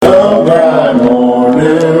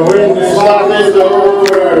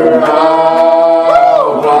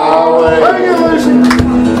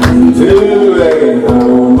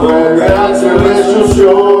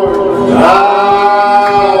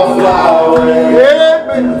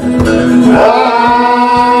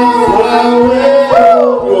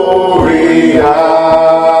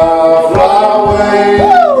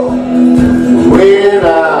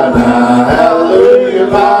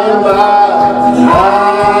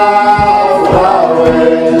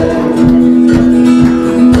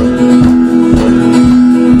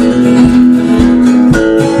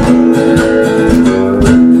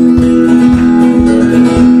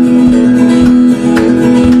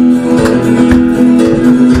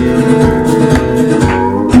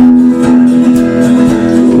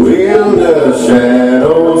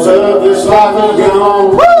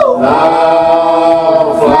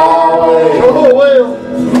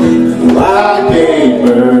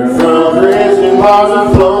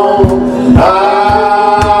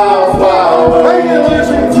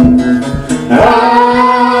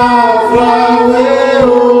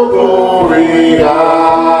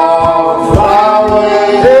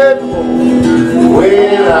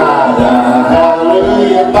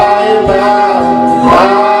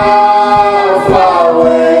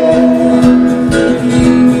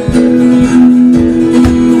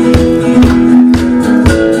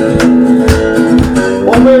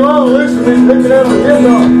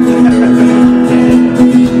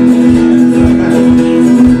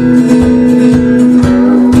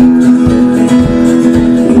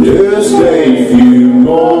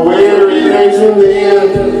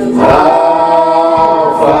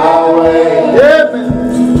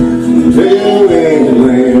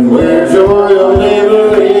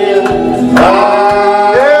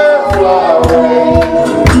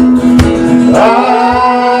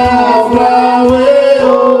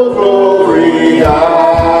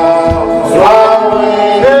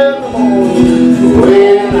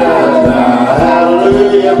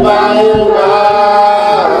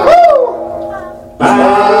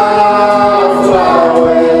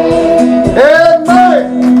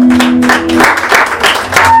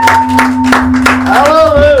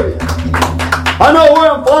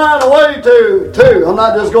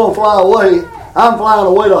Fly away. I'm flying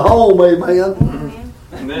away to home, amen.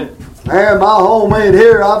 Amen. And my home ain't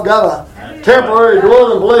here. I've got a temporary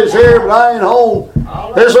dwelling place here, but I ain't home.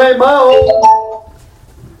 This ain't my home.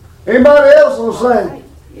 Anybody else will sing?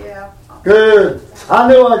 Yeah. Good. I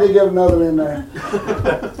knew I could get another in there.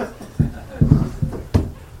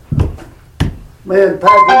 Man,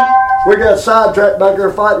 Patrick, we got sidetracked back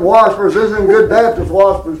there fighting waspers. There's some good Baptist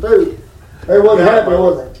waspers too. They wasn't happy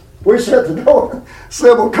with it. We shut the door.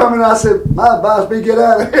 Sybil come in, I said, my advice be get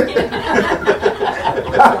out of here.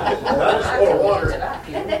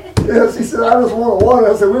 Yes, he said, I just want a water.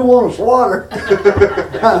 I said, we want a swatter.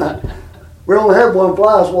 We only had one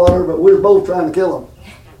fly swatter, but we were both trying to kill him.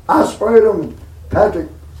 I sprayed him, and Patrick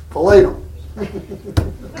filleted him.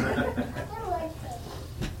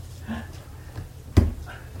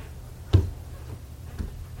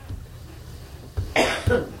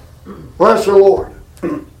 Bless the Lord.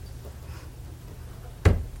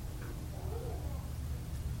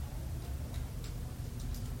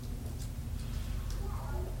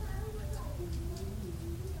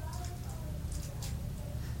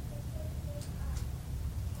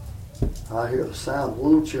 I hear the sound of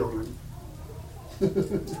little children.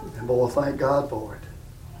 And boy, thank God for it.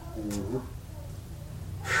 Mm-hmm.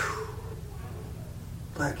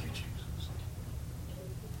 Thank you, Jesus.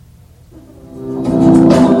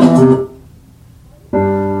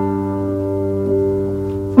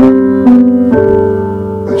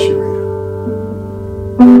 Bless you, Rita.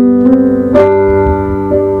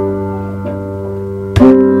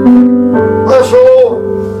 Bless the Lord.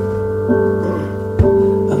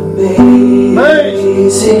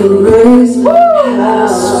 Amazing grace, how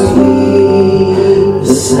sweet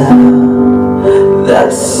the sound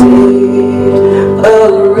that saved a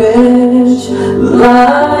wretch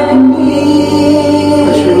like me.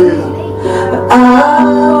 I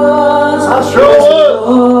was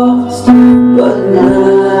lost, but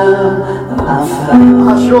now I'm found.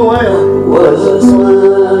 I sure am. Was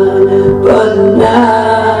blind, but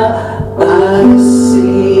now I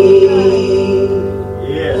see.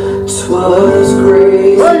 'Twas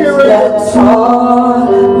grace that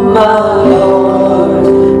taught my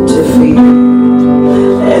Lord to fear,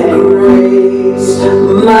 and grace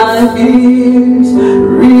my fears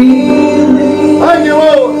relieved. Thank you,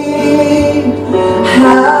 Lord.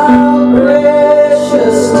 How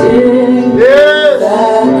precious did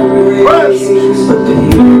that grace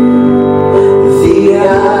appear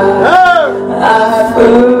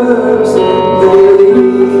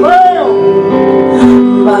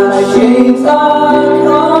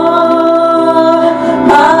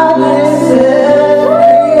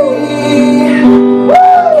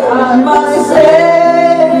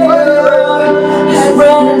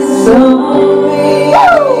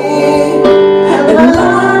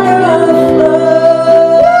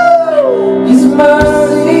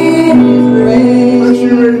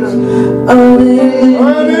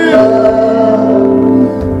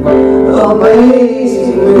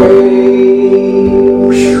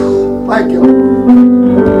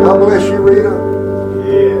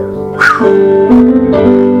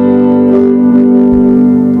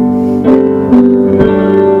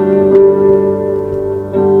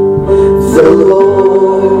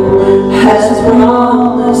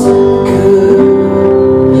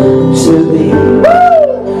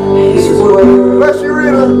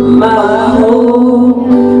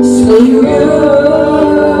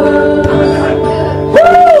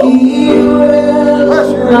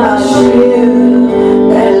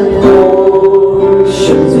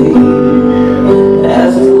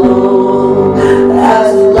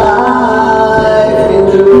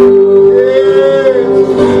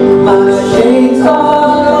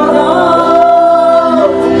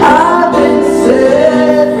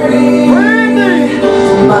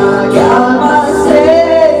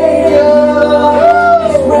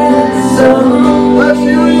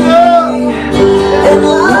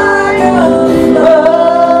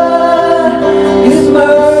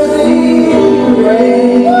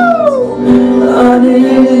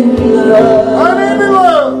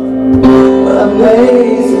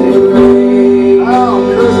Amazing grace.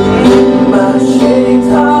 My chains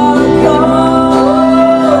are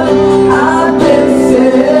gone. I've been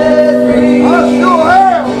set free. My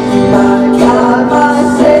God,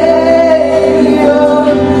 my Savior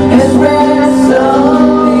has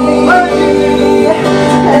ransomed me.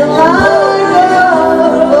 And like a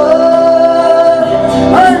flood,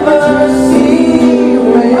 mercy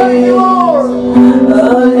reigns.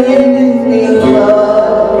 Unending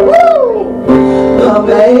love.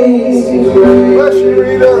 Amazing grace. Bless you,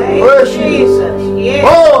 Rita. Bless you. Jesus. Yes.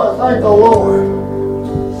 Oh, thank the Lord.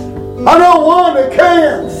 I know one that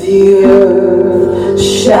can. The earth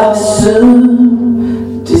shall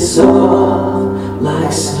soon dissolve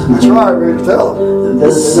like snow. That's right, Rita. Tell them.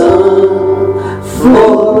 The sun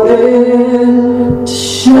for it to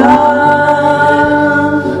shine.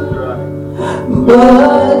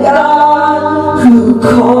 But God who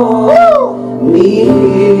called me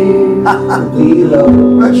here below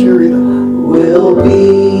Bless you, Rita. will be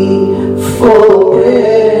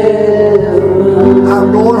forever. I'm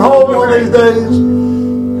going home one of these days.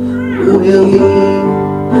 Will be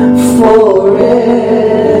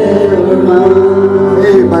forever mine.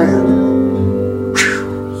 Amen.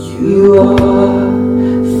 You are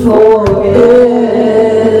forever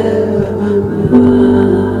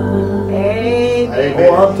mine. Amen.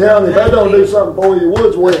 Oh, I'm telling you, if they don't do something for you,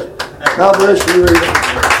 wood's wet. God bless you, Rita.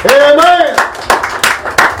 Amen.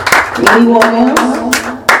 Anyone else?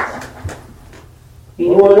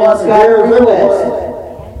 Anyone else got a request?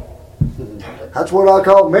 That's what I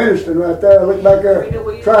call ministering right there. Look back there,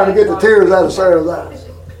 trying to get the tears out of Sarah's eyes.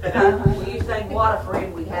 When you sing What a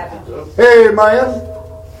Friend We Have in Jesus. Amen.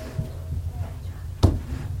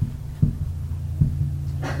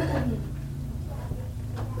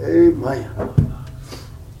 Amen.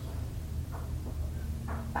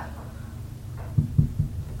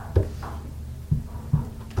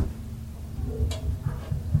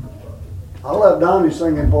 I left Donnie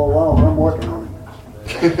singing for a while, but I'm working on him.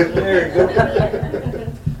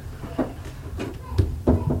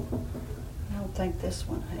 I don't think this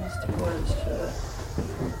one has the words to it.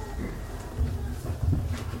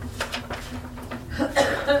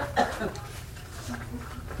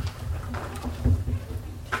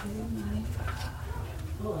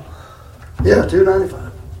 Yeah,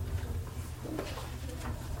 $2.95.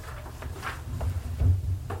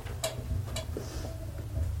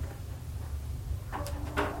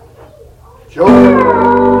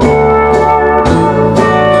 Sure.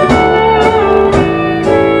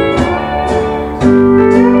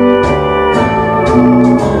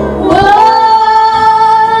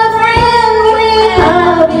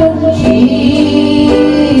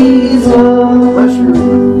 Bless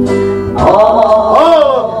you.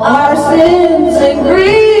 Our sins and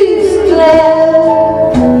griefs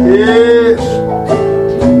glad. Yes.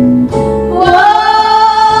 What a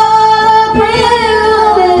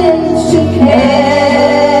privilege to carry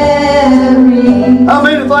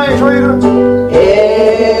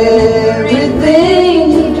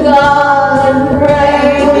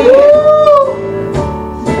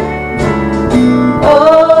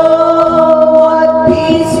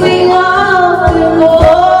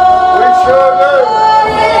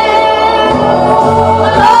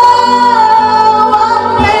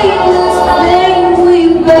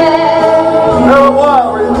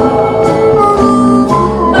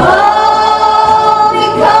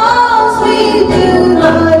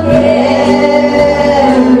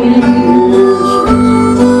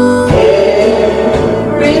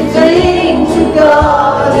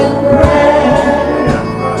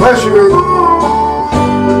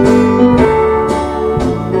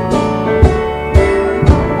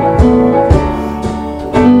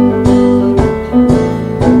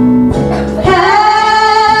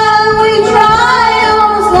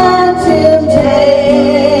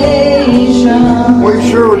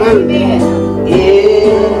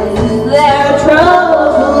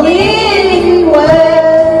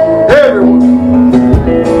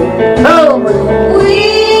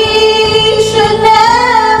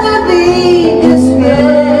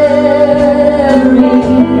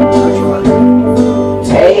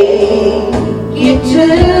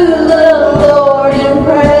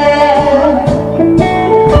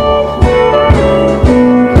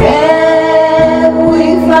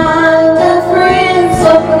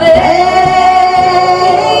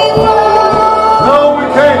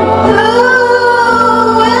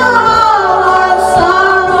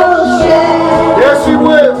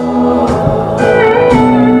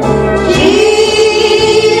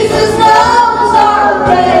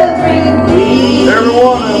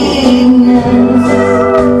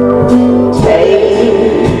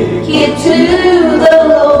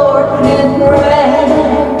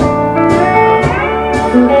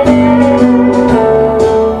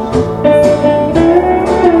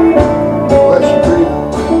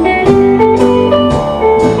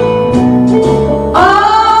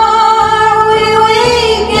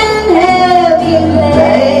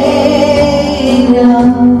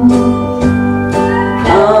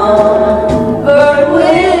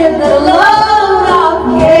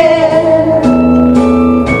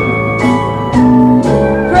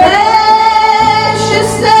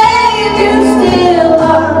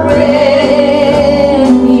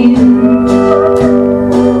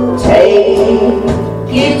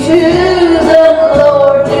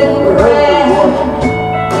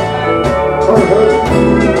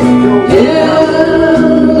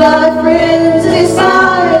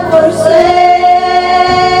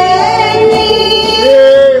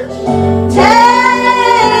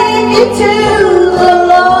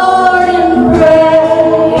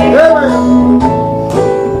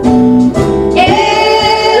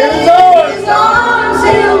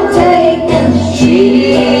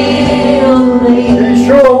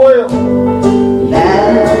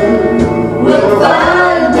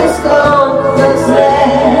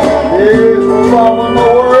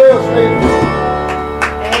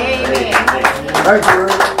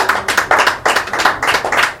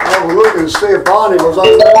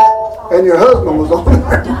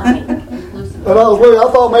But I was looking, I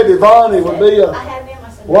thought maybe Bonnie would be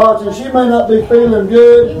watching. She may not be feeling He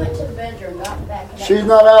good. went to the bedroom, got back. She's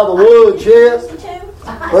not out of the woods yet.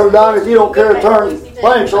 Brother Donnie, if you don't care to turn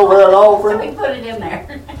thanks over there at So we offering. put it in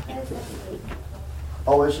there.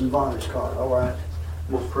 Oh, it's in Bonnie's car. All right.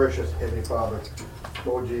 Most precious Heavenly Father,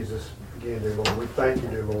 Lord Jesus, again, dear Lord, we thank you,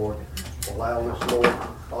 dear Lord, for allowing us, Lord,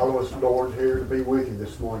 all of us, Lord, here to be with you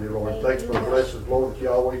this morning, dear Lord. Thanks for the blessings, Lord, that you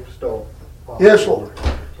always bestow. Father, Yes, Lord. So,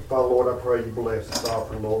 Father, Lord, I pray you bless this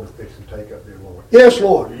offering, Lord, and fix and take up, dear Lord. Yes,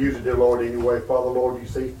 Lord. Use it, dear Lord, anyway, Father, Lord, you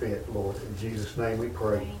see fit, Lord. In Jesus' name we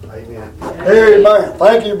pray. Amen. Amen.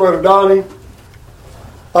 Thank you, Brother Donnie.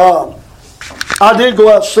 I did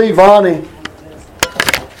go out to see Vonnie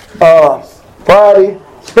Friday.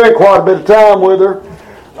 Spent quite a bit of time with her.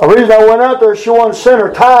 The reason I went out there, she wanted to send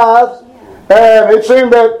her tithe. And it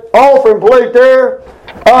seemed that offering plate there,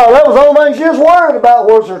 that was the only thing she was worried about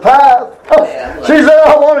was her tithe. She said,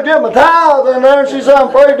 I want to get my tithe in there. She said, I'm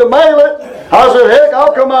afraid to mail it. I said, heck,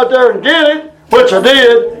 I'll come out there and get it, which I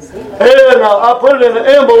did. And I put it in an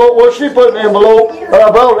envelope. Well, she put an envelope.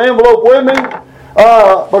 I brought an envelope with me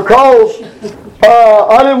because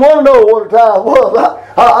I didn't want to know what her tithe was.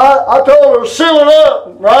 I told her to seal it up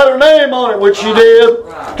and write her name on it, which she did.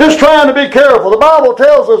 Just trying to be careful. The Bible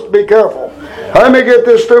tells us to be careful. Let me get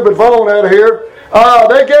this stupid phone out of here.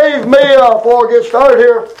 They gave me, before I get started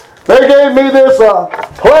here, they gave me this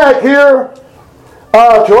plaque here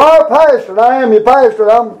to our pastor. And I am your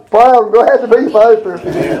pastor. I'm proud and glad to be your pastor.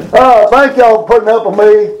 Thank y'all for putting up with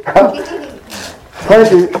me.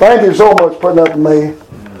 Thank you so much for putting up with me.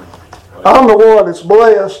 I'm the one that's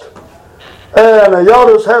blessed. And y'all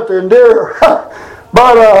just have to endure.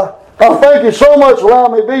 But I thank you so much for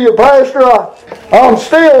allowing me to be your pastor. I'm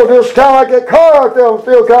still just kind of like that car out there. I'm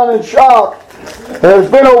still kind of in shock.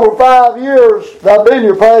 It's been over 5 years that I've been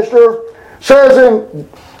your pastor. It says in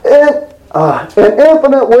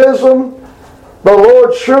infinite wisdom, the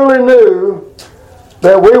Lord surely knew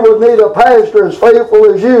that we would need a pastor as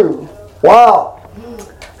faithful as you. Wow.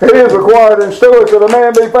 It is required in stewards that a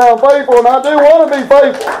man be found faithful, and I do want to be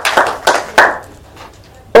faithful.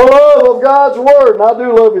 The love of God's Word, and I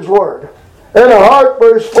do love His Word. And a heart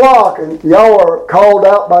for His flock, and y'all are called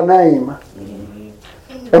out by name.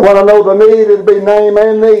 And when I know the need, it'll be name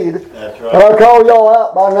and need. That's right. And I call y'all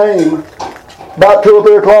out by name. About 2 or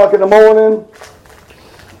 3 o'clock in the morning,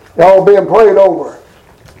 y'all being prayed over.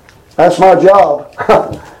 That's my job.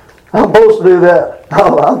 I'm supposed to do that.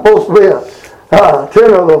 I'm supposed to be a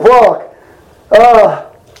tender of the flock.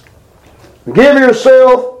 Give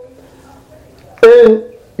yourself, and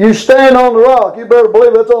you stand on the rock. You better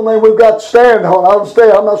believe that's the only thing we've got to stand on. I'm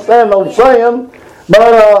not standing on sand,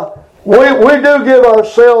 but we do give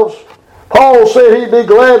ourselves. Paul said he'd be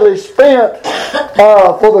gladly spent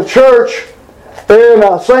for the church. And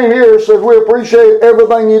same here says we appreciate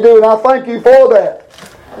everything you do, and I thank you for that.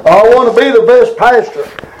 I want to be the best pastor.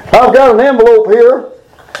 I've got an envelope here.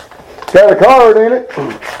 Got a card in it.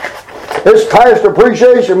 It's Pastor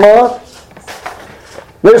Appreciation Month.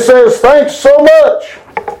 This says, thanks so much.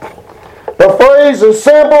 The phrase is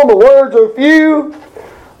simple, the words are few,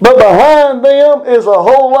 but behind them is a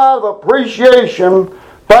whole lot of appreciation.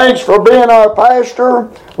 Thanks for being our pastor.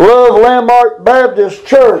 Love Landmark Baptist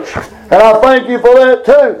Church. And I thank you for that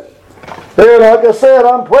too. And like I said,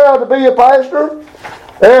 I'm proud to be a pastor.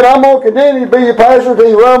 And I'm going to continue to be your pastor until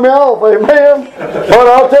you run me off. Amen. But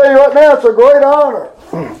I'll tell you right now, it's a great honor.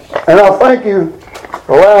 And I thank you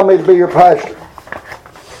for allowing me to be your pastor.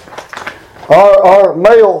 Our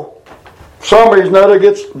mail, for some reason or other,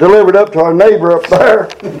 gets delivered up to our neighbor up there.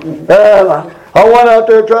 And I went out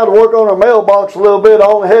there and tried to work on our mailbox a little bit. I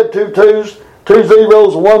only had 2 2s, 2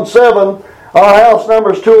 zeros, and 1 7. Our house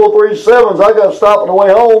number is 203-7. So I got to stop on the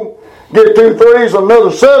way home, get 2 3s, and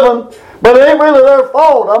another 7. But it ain't really their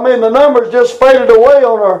fault. I mean, the numbers just faded away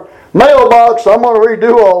on our mailbox. So I'm going to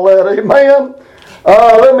redo all that. Amen.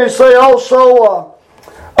 Let me say also,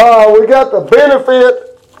 we got the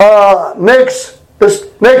benefit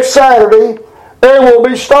next Saturday. And we'll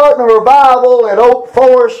be starting a revival at Oak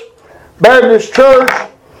Forest Baptist Church.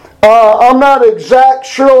 I'm not exact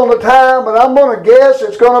sure on the time, but I'm going to guess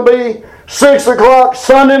it's going to be 6 o'clock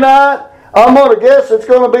Sunday night. I'm going to guess it's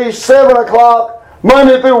going to be 7 o'clock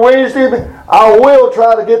Monday through Wednesday. I will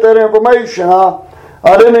try to get that information. I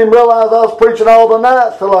didn't even realize I was preaching all the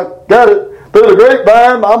nights till I got it through the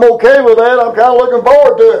grapevine. I'm okay with that. I'm kind of looking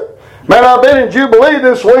forward to it. Man, I've been in Jubilee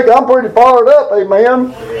this week. I'm pretty fired up,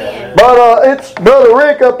 amen. But it's Brother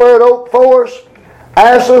Rick up there at Oak Forest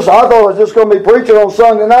asked us. I thought I was just going to be preaching on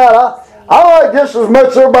Sunday night. I like just as much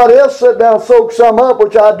as everybody else sit down and soak some up,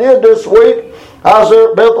 which I did this week. I was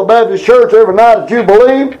there at Bethel Baptist Church every night at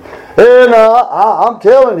Jubilee. And I'm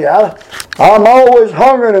telling you, I'm always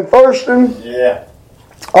hungering and thirsting. Yeah.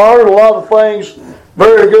 I heard a lot of things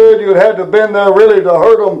very good. You'd have to have been there really to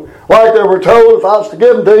hear them like they were told. If I was to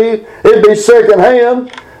give them to you, it'd be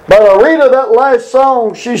secondhand. But Rita, that last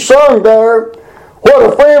song she sung there,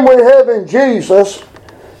 What a Friend We Have in Jesus,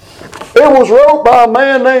 it was wrote by a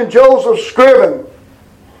man named Joseph Scriven.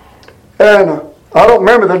 And I don't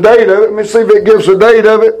remember the date of it. Let me see if it gives the date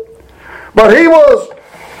of it. But he was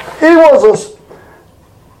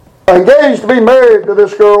engaged to be married to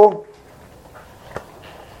this girl.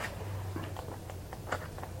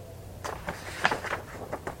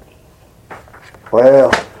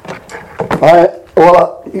 Well,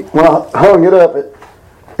 when I hung it up,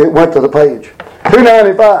 it went to the page.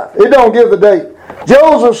 295. It don't give the date.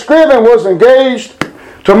 Joseph Scriven was engaged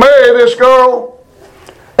to marry this girl,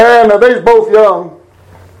 and they was both young.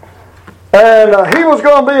 And he was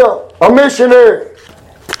going to be a missionary.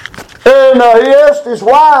 And he asked his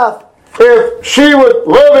wife if she would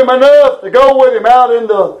love him enough to go with him out in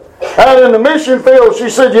the mission field. She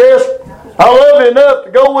said, yes, I love you enough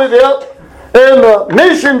to go with you up in the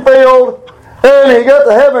mission field. And he got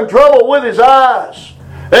to having trouble with his eyes.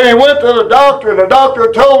 And he went to the doctor, and the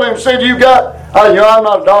doctor told him, said, I'm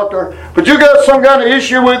not a doctor, but you got some kind of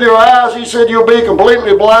issue with your eyes. He said, you'll be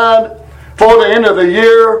completely blind for the end of the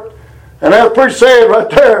year. And that's pretty sad right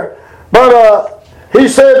there. But he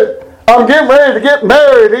said, I'm getting ready to get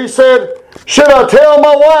married. He said, should I tell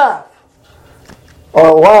my wife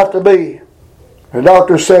or wife-to-be? The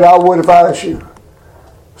doctor said, I would if I was you.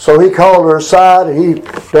 So he called her aside, and he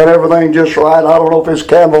done everything just right. I don't know if his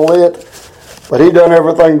candle lit, but he done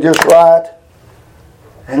everything just right.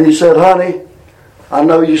 And he said, honey, I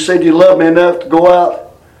know you said you love me enough to go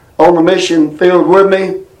out on the mission field with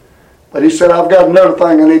me, but he said, I've got another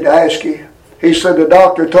thing I need to ask you. He said, the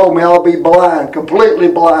doctor told me I'll be blind, completely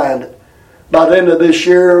blind, by the end of this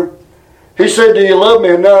year. He said, do you love me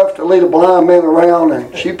enough to lead a blind man around?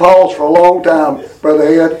 And she paused for a long time, Brother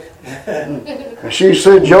Ed. And she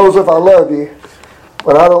said, Joseph, I love you,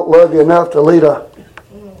 but I don't love you enough to lead a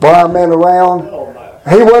blind man around.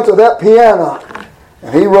 He went to that piano,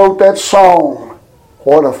 and he wrote that song,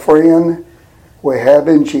 What a Friend We Have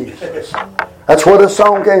in Jesus. That's where this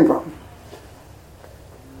song came from.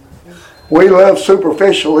 We love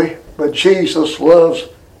superficially, but Jesus loves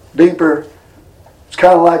deeper. It's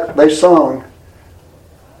kind of like they sung,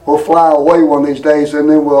 we'll fly away one of these days and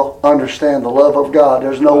then we'll understand the love of God.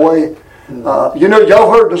 There's no way. Y'all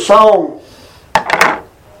heard the song,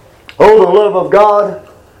 Oh, the Love of God.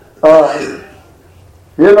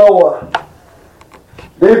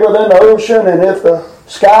 Deeper than the ocean, and if the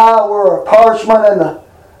sky were a parchment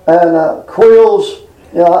and quills,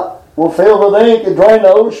 will fill with ink and drain the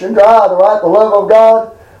ocean dry to write the love of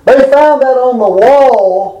God. They found that on the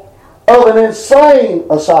wall of an insane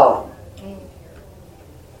asylum.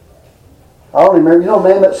 I don't remember. You don't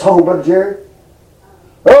name that song, Brother Jerry?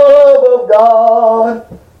 The love of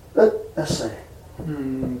God. Let's see.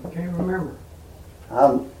 Can't remember.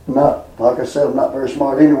 I'm not, like I said, I'm not very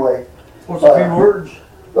smart anyway. What's a few words?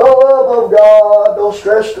 The love of God, don't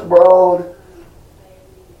stretch abroad.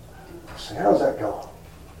 Let's see, how's that go?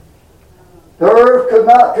 The earth could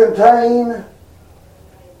not contain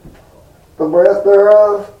the breath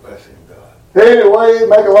thereof. Bless him, God. Anyway,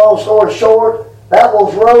 make a long story short, that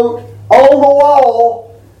was wrote on the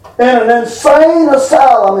wall in an insane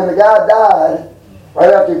asylum, and the guy died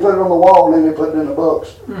right after he put it on the wall, and then they put it in the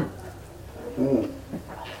books.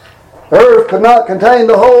 The earth could not contain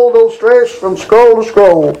the whole, though stretched from scroll to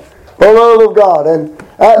scroll. The love of God. And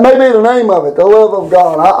that may be the name of it, the love of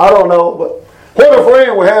God. I don't know, but what a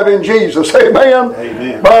friend we have in Jesus. Amen.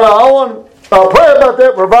 Amen. But I want to pray about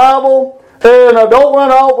that revival. And don't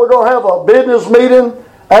run off. We're going to have a business meeting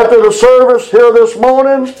after the service here this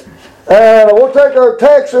morning. And we'll take our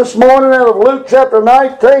text this morning out of Luke chapter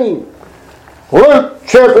 19. Luke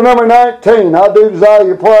chapter number 19. I do desire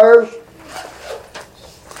your prayers.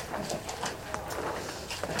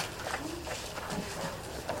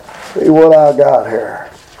 See what I got here.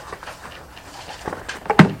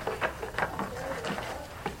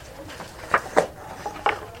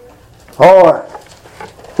 All right.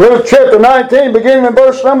 Luke chapter 19, beginning in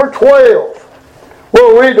verse number 12.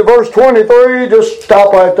 We'll read to verse 23, just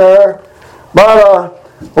stop right there. But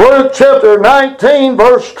Luke chapter 19,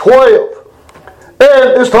 verse 12.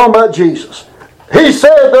 And it's talking about Jesus. He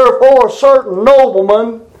said, therefore, a certain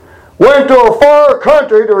nobleman went to a far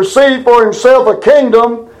country to receive for himself a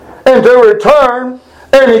kingdom and to return.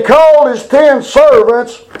 And he called his 10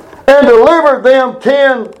 servants and delivered them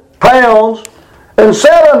 10 pounds and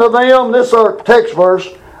said unto them, this is our text verse,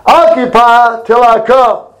 occupy till I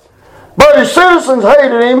come. But his citizens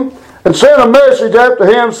hated him and sent a message after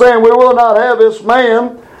him, saying, We will not have this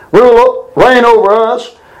man reign over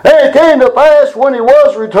us. And it came to pass, when he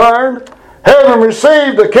was returned, having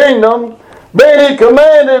received the kingdom, then he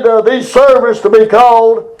commanded these servants to be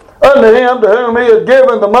called unto him, to whom he had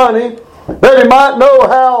given the money, that he might know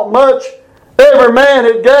how much every man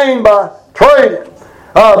had gained by trading.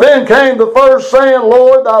 Then came the first, saying,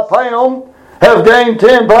 Lord, thy pound have gained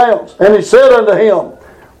 10 pounds. And he said unto him,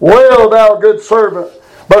 Well, thou good servant,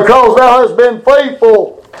 because thou hast been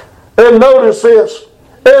faithful, and notice this,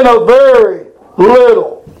 in a very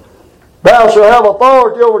little, thou shalt have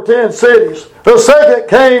authority over 10 cities. The second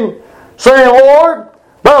came, saying, Lord,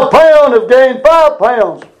 thy pound have gained 5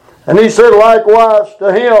 pounds. And he said likewise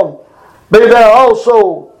to him, Be thou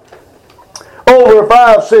also over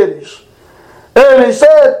 5 cities. And he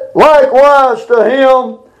said likewise to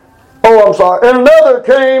him, And another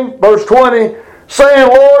came, verse 20, saying,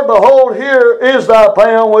 Lord, behold, here is thy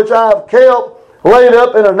pound, which I have kept laid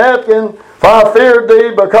up in a napkin, for I feared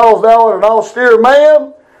thee, because thou art an austere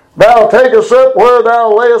man. Thou takest up where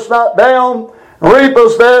thou layest not down, and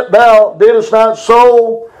reapest that thou didst not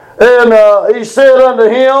sow. And he said unto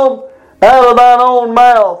him, Out of thine own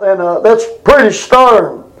mouth, and that's pretty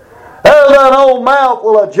stern, out of thine own mouth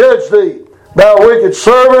will I judge thee, thou wicked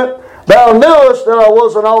servant. Thou knewest that I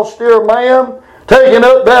was an austere man, taking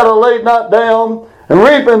up that I laid not down, and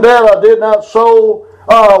reaping that I did not sow.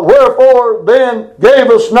 Wherefore then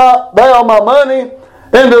gavest not thou my money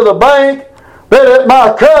into the bank, that at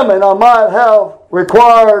my coming I might have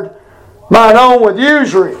required mine own with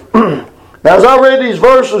usury? Now, as I read these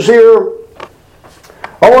verses here,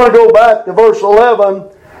 I want to go back to verse 11,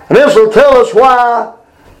 and this will tell us why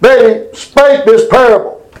they spake this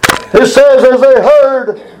parable. It says, As they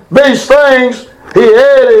heard these things, he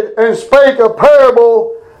added and spake a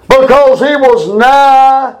parable, because he was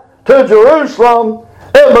nigh to Jerusalem,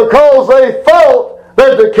 and because they thought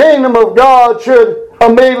that the kingdom of God should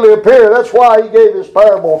immediately appear. That's why he gave his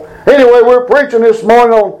parable. Anyway, we're preaching this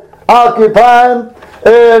morning on occupying,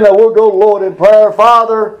 and we'll go to the Lord in prayer.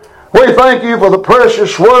 Father, we thank you for the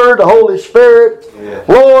precious word, the Holy Spirit. Yes.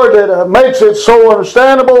 Lord, that makes it so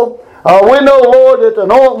understandable. We know, Lord, that the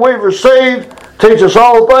anointing we've received teach us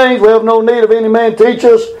all things. We have no need of any man teach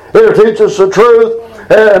us. It'll teach us the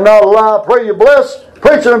truth and not a lie. I pray you bless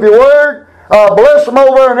preaching of your word. Bless them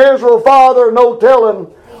over in Israel, Father. No telling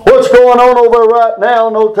what's going on over there right now.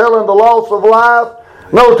 No telling the loss of life.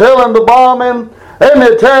 No telling the bombing and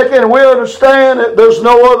the attacking. We understand that there's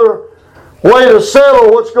no other way to settle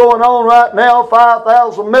what's going on right now.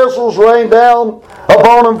 5,000 missiles rained down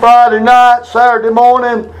upon them Friday night, Saturday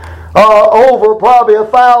morning. Over probably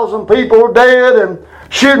 1,000 people are dead, and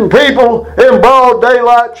shooting people in broad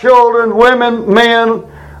daylight, children, women, men,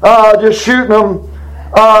 just shooting them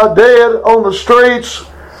dead on the streets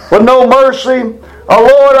with no mercy.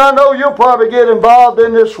 Lord, I know you'll probably get involved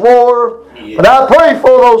in this war, but I pray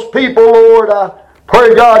for those people, Lord. I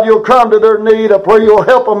pray, God, you'll come to their need. I pray you'll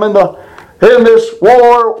help them in this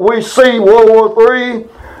war. We see World War III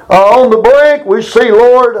on the brink. We see,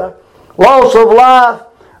 Lord, loss of life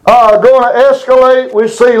going to escalate. We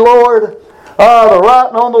see, Lord, the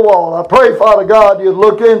writing on the wall. I pray, Father God, you'd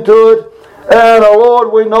look into it. And,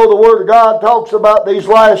 Lord, we know the Word of God talks about these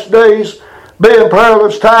last days being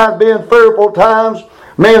perilous times, being fearful times,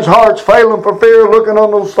 men's hearts failing for fear, looking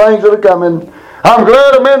on those things that are coming. I'm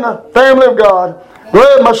glad I'm in the family of God.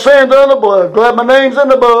 Glad my sins are in the blood. Glad my name's in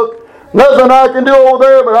the book. Nothing I can do over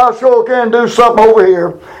there, but I sure can do something over here.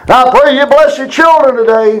 And I pray you bless your children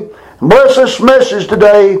today. Bless this message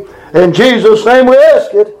today. In Jesus' name we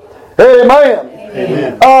ask it. Amen.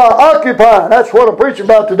 Amen. Occupying. That's what I'm preaching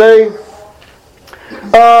about today.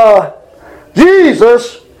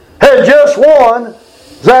 Jesus had just won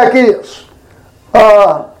Zacchaeus.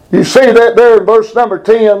 You see that there in verse number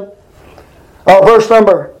 10.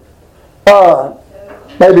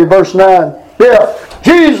 Maybe verse 9. Yeah.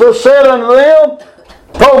 Jesus said unto them,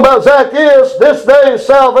 talking about Zacchaeus, this day is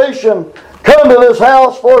salvation come to this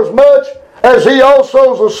house, for as much as he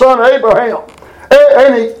also is the son of Abraham.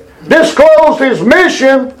 And he disclosed his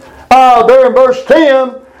mission there in verse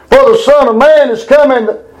 10. For the Son of Man is come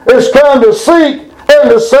to seek and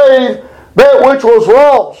to save that which was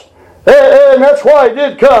lost. And that's why he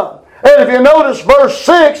did come. And if you notice verse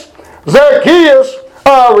 6, Zacchaeus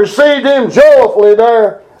received him joyfully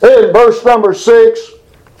there in verse number 6.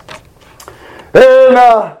 And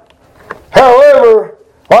however,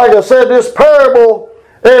 like I said, this parable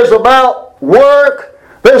is about work.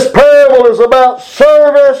 This parable is about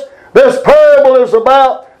service. This parable is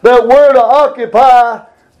about that we're to occupy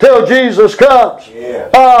till Jesus comes.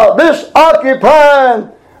 Yeah. This occupying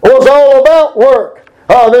was all about work.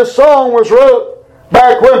 This song was wrote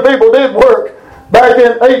back when people did work. Back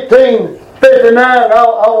in 1859, I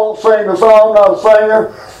won't sing the song, I'm not a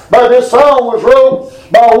singer, but this song was wrote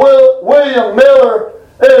by William Miller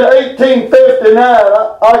in 1859.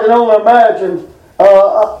 I can only imagine.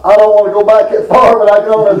 I don't want to go back that far, but I can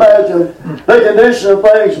only imagine the condition of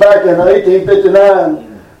things back in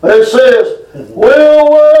 1859. It says,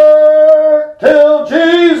 we'll work till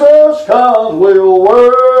Jesus comes, we'll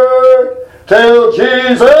work till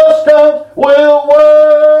Jesus comes, we'll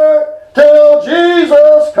work till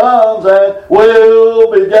Jesus comes, and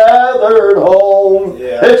we'll be gathered home.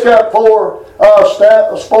 Yeah. It's got four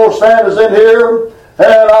stanzas in here,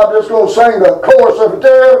 and I'm just going to sing the chorus of it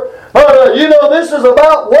there. But this is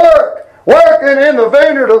about work. Working in the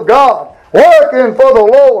vineyard of God. Working for the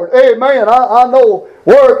Lord. Amen. I know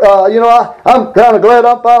work, I'm kind of glad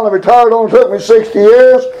I'm finally retired. It only took me 60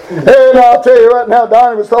 years. And I'll tell you right now,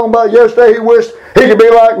 Donnie was talking about yesterday, he wished he could be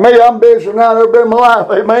like me. I'm busier now than I've ever been in my life.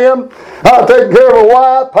 Amen. I'm taking care of a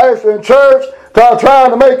wife, pastoring church,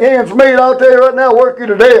 trying to make ends meet. I'll tell you right now, work you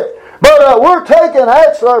to death. But we're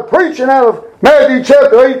actually preaching out of Matthew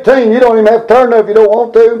chapter 18. You don't even have to turn there if you don't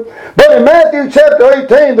want to. But in Matthew chapter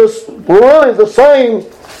 18, really the same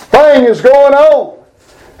thing is going on.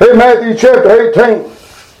 In Matthew chapter 18.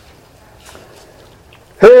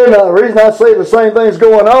 And the reason I say the same thing is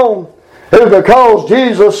going on is because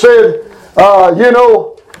Jesus said,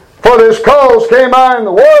 for this cause came I in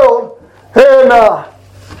the world. And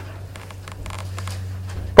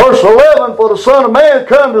verse 11, for the Son of Man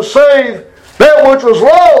come to save that which was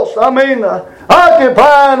lost.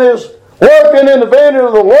 Occupying is working in the vineyard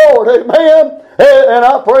of the Lord. Amen. And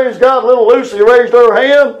I praise God, little Lucy raised her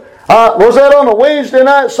hand. Was that on a Wednesday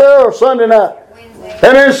night, sir, or Sunday night? Wednesday.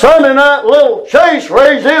 And then Sunday night, little Chase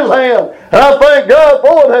raised his hand. And I thank God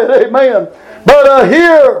for that. Amen. But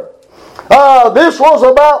here, this was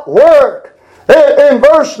about work. In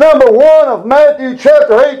verse number 1 of Matthew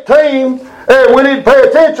chapter 18, and we need to pay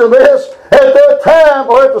attention to this. At that time,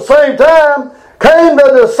 or at the same time, came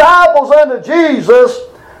the disciples unto Jesus,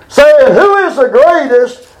 saying, who is the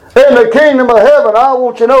greatest in the kingdom of heaven? I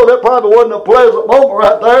want you to know that probably wasn't a pleasant moment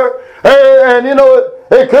right there. And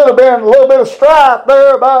it could have been a little bit of strife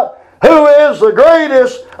there about who is the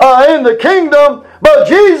greatest in the kingdom. But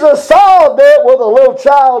Jesus solved that with a little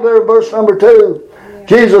child there in verse number 2. Yeah.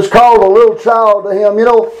 Jesus called a little child to him.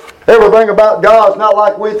 Everything about God's not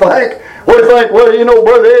like we think. We think, well,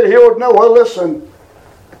 Brother Eddie, he would know. Well, listen,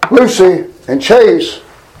 Lucy and Chase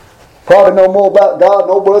probably know more about God than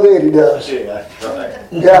old Brother Eddie does. Yeah, that's right.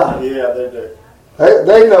 Yeah. Yeah, they do.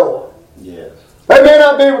 They know. Yes. They may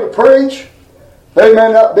not be able to preach. They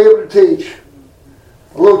may not be able to teach.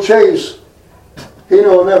 Little Chase, he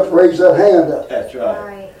know enough to raise that hand up. That's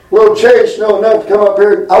right. Little Chase know enough to come up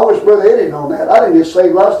here. I wish Brother Eddie known that. I didn't get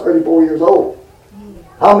saved when I was 34 years old.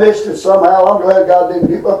 I missed it somehow. I'm glad God didn't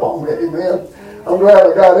give up on me. Amen. I'm glad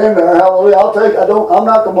I got in there. Hallelujah. I'm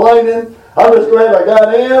not complaining. I'm just glad I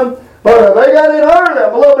got in. But they got in early.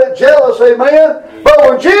 I'm a little bit jealous. Amen. But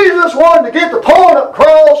when Jesus wanted to get the point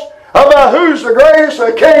across about who's the greatest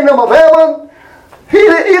in the kingdom of heaven, he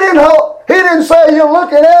didn't say you're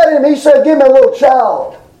looking at him. He said, give me a little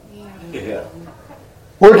child. Yeah.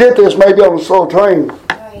 We'll get this maybe on the slow train.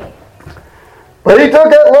 Right. But he took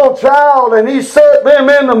that little child and he set them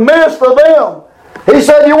in the midst of them. He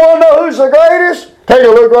said, you want to know who's the greatest? Take a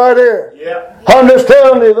look right here. Yeah. I'm just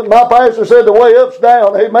telling you that my pastor said the way up's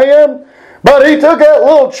down. Amen. But he took that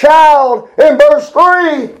little child. In verse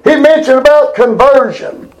 3, he mentioned about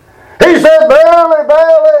conversion. He said, verily,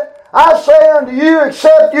 verily, I say unto you,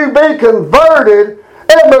 except you be converted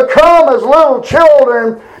and become as little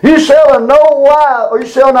children, you shall in no wise, or you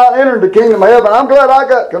shall not enter the kingdom of heaven. I'm glad I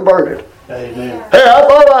got converted. Amen. Hey, I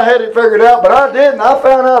thought I had it figured out, but I didn't. I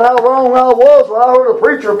found out how wrong I was when I heard a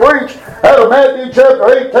preacher preach out of Matthew chapter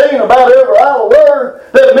 18 about every idle word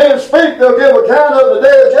that men speak, they'll give account of the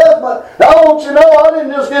day of judgment. Now, I want you to know, I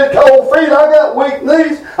didn't just get cold feet. I got weak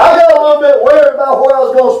knees. I got a little bit worried about where I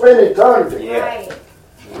was going to spend eternity. Yeah.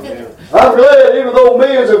 I'm glad even though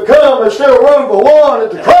millions have come, there's still room for one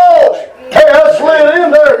at the cross. Hey, I slid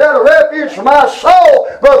in there, got a refuge for my soul.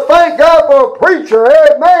 But thank God for a preacher,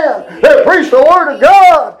 amen, that preached the Word of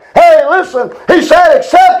God. Hey, listen, he said,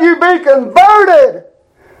 except you be converted,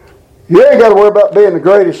 you ain't got to worry about being the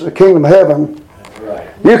greatest in the kingdom of heaven. Right.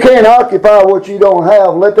 You can't occupy what you don't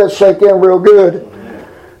have. Let that sink in real good.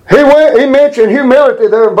 He mentioned humility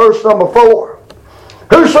there in verse number 4.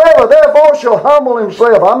 Whosoever therefore shall humble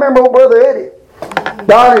himself. I remember old Brother Eddie.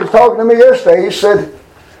 Donnie was talking to me yesterday. He said,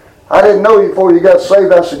 I didn't know you before you got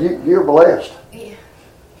saved. I said, you're blessed. Yeah.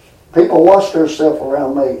 People watch themselves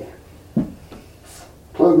around me,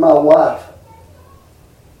 including my wife.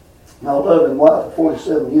 My loving wife of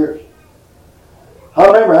 47 years. I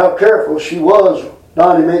remember how careful she was.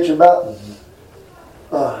 Donnie mentioned about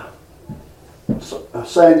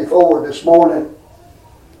Sandy Ford this morning.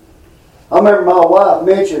 I remember my wife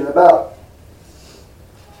mentioned about,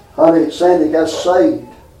 honey, Sandy got saved.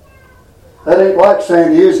 That ain't like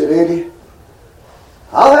Sandy, is it, Eddie?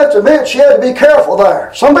 I'll have to admit, she had to be careful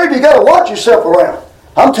there. Some people you got to watch yourself around.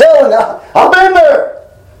 I'm telling you, I've been there.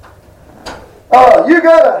 You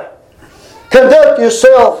got to conduct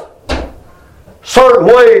yourself certain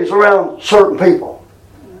ways around certain people.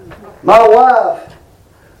 My wife,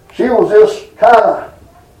 she was just kind of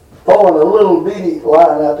throwing a little bitty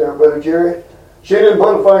line out there, Brother Jerry. She didn't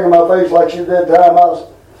put a finger in my face like she did the time I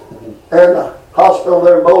was in the hospital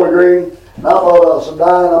there in Bowling Green. And I thought I was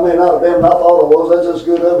dying. I mean, not have been, I thought I was. That's just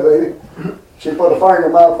good of it, lady. She put a finger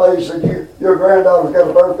in my face and said, your granddaughter's got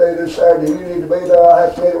a birthday this Saturday. You need to be there. I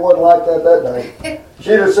have to admit, it wasn't like that day. She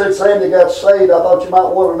just said Sandy got saved. I thought you might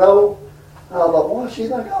want to know. And I thought, well, she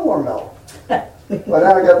think I want to know. But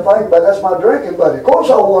now I got to think about that's my drinking buddy. Of course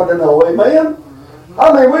I wanted to know, amen?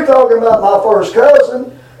 I mean, we're talking about my first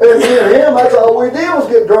cousin. And me and him, that's all we did was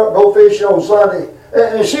get drunk, go fishing on Sunday.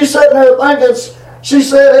 And she's sitting there thinking, she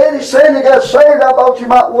said, Eddie, Sandy got saved. I thought you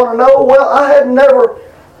might want to know. Well, I had never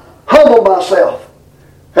humbled myself.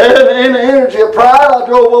 And in the energy of pride, I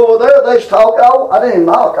drove over there. They was talking. I didn't even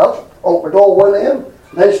knock. I just opened the door, went in.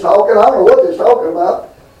 They was talking. I don't know what they was talking about.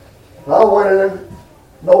 I went in,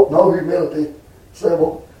 no humility,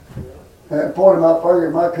 civil, and pointed my finger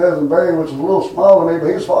at my cousin Barry, which was a little smaller than me, but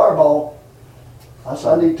he was fireball. I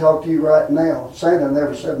said, I need to talk to you right now. Santa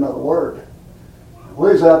never said another word. We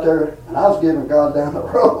was out there, and I was giving God down the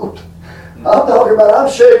road. I'm talking about,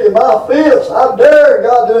 I'm shaking my fist. I dare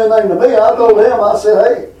God do anything to me. I told him, I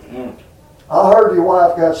said, hey, I heard your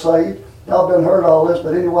wife got saved. Y'all been heard all this,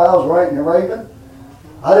 but anyway, I was ranting and raving.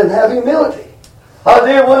 I didn't have humility. I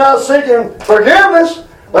did when I was seeking forgiveness,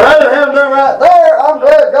 but I didn't have none right there. I'm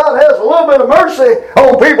glad God has a little bit of mercy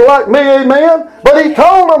on people like me, amen. But he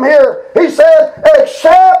told them here, he said,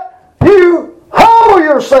 except you humble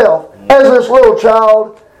yourself as this little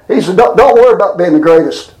child. He said, don't worry about being the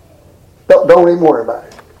greatest. Don't even worry about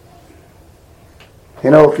it.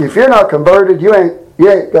 You know, if you're not converted, you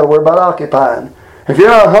ain't got to worry about occupying. If you're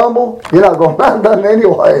not humble, you're not going to find nothing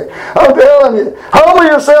anyway. I'm telling you, humble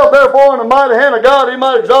yourself therefore in the mighty hand of God. He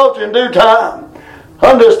might exalt you in due time.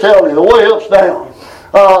 I'm just telling you, the way up's down.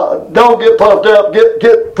 Don't get puffed up.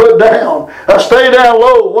 Get put down. Stay down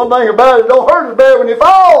low. One thing about it, don't hurt as bad when you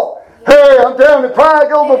fall. Hey, I'm telling you, pride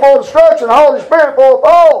goes before destruction, the Holy Spirit before a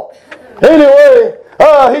fall. Anyway,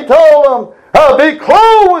 he told them, be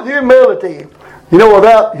clothed with humility. You know,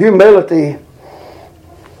 without humility,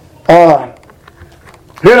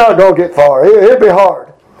 you're not going to get far. It'll be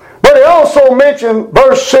hard. But he also mentioned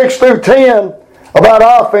verse 6 through 10 about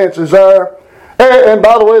offenses there. And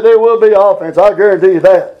by the way, there will be offense. I guarantee you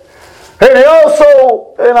that. And he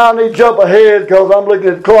also, and I need to jump ahead because I'm looking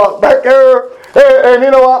at the clock back there. And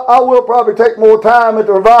you know, I will probably take more time at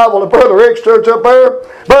the revival of Brother Rick's church up there.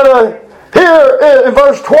 But here in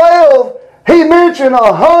verse 12, he mentioned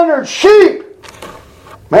 100 sheep.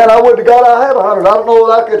 Man, I would to God I had 100. I don't know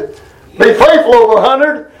if I could be faithful over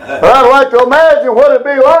 100. But I'd like to imagine what it'd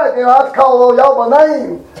be like. You know, I'd call all y'all by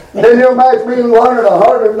name. Then you imagine me learning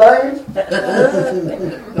 100 names?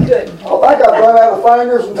 Good. I think I'd run out of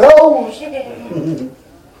fingers and toes.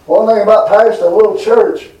 One thing about pastoring a little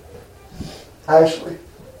church, actually,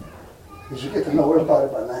 is you get to know everybody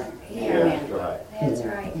by name. Yeah, That's right. that's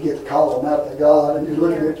right. You get to call them out to God, and you're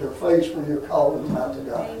looking at their face when you're calling them out to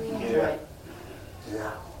God. Yeah.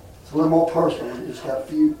 Yeah. It's a little more personal. You just got a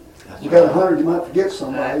few. You got 100, you might forget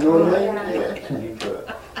somebody. You know what I mean? You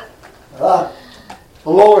could. The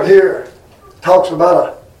Lord here talks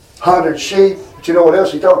about 100 sheep. But you know what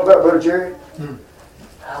else he talked about, Brother Jerry?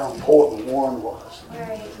 How important one was.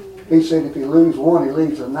 Right. He said if he loses one, he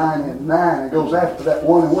leaves a 99 and goes after that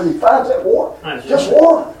one. And when he finds that one, just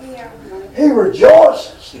one, Yeah. he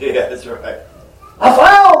rejoices. Yeah, that's right. I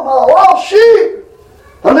found my lost sheep.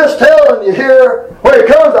 I'm just telling you here, when it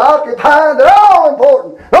comes to occupying, they're all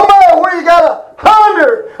important. No matter where you got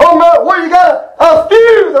 100, no matter where you got a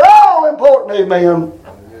few, they're all important. Amen.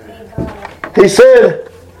 He said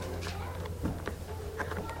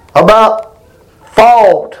about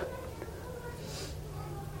fault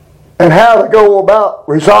and how to go about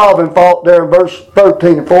resolving fault there in verse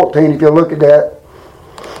 13 and 14, if you look at that.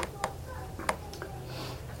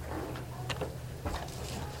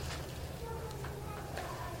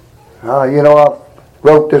 You know,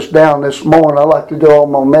 wrote this down this morning. I like to do all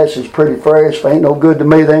my message pretty fresh. If it ain't no good to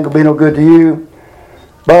me, they ain't going to be no good to you.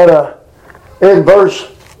 But in verse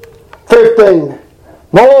 15,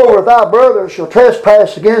 moreover, if thy brother shall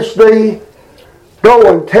trespass against thee,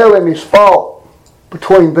 go and tell him his fault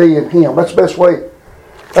between thee and him. That's the best way.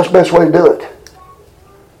 That's the best way to do it.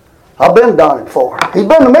 I've been done it before. He's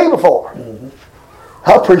been to me before.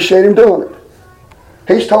 I appreciate him doing it.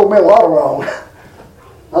 He's told me a lot of wrong.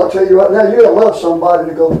 I'll tell you right now, you gotta love somebody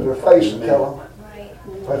to go to their face and tell them.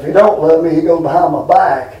 But if he don't love me, he goes behind my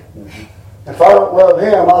back. If I don't love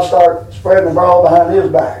him, I'll start spreading the broad behind his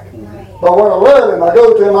back. But when I love him, I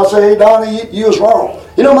go to him, I say, hey, Donnie, you was wrong.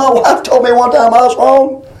 You know, my wife told me one time I was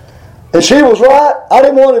wrong. And she was right. I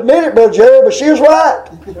didn't want to admit it, Brother Jerry, but she was right.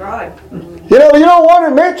 Right. You know, you don't want to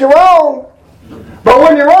admit you're wrong. But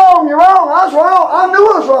when you're wrong, you're wrong. I was wrong. I knew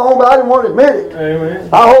I was wrong, but I didn't want to admit it. Amen.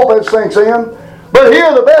 I hope it sinks in. But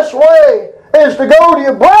here the best way is to go to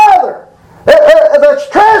your brother that's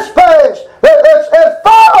trespassed, that's at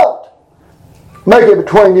fault. Make it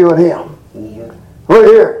between you and him. Look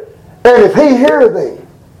here. And if he hear thee,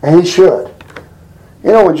 and he should.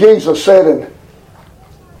 You know what Jesus said in,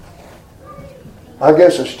 I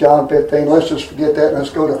guess it's John 15. Let's just forget that and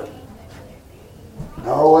let's go to,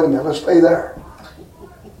 no, wait a minute. Let's stay there.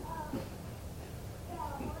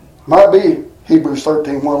 Might be Hebrews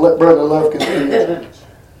 13:1. Let brother love continue.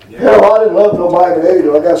 You know, I didn't love nobody but Eddie.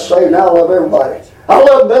 I got saved. Now I love everybody. I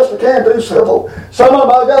love them best I can do. Civil. Some of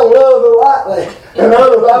them I got to love them lightly. And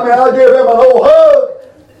others, I mean, I give him an old hug.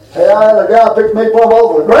 Hey, I had a guy pick me from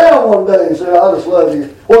over the ground one day and said, I just love you.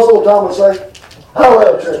 What's old Thomas say? I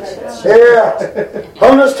love you. Yeah.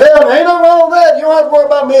 I'm just telling you, ain't nothing wrong with that. You don't have to worry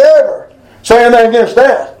about me ever saying anything against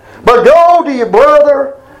that. But go to your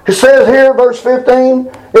brother. It says here, verse 15,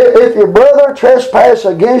 if your brother trespass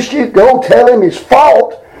against you, go tell him his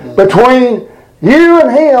fault between you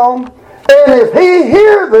and him. And if he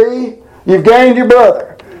hear thee, you've gained your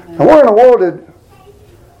brother. And where in the world did...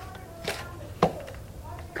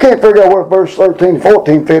 Can't figure out where verse 13 and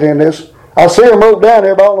 14 fit in this. I see them wrote down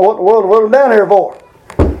here, but I don't know what in the world I wrote them down here for.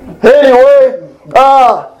 Anyway,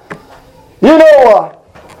 you know,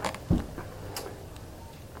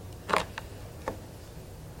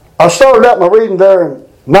 I started out my reading there in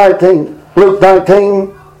Luke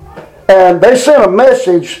 19, and they sent a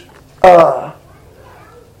message. Well,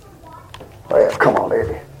 come on,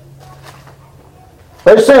 Eddie.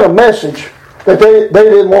 They sent a message that they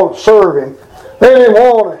didn't want to serve him. They didn't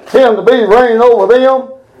want him to be reigning over them.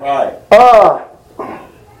 Right.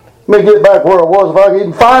 Let me get back where I was if I can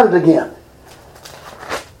even find it again.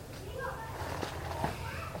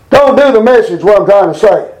 Don't do the message, what I'm trying to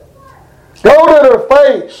say. Go to their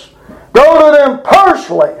face. Go to them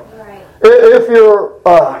personally. Right. If you're,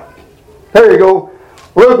 there you go.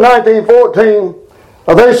 Luke 19:14.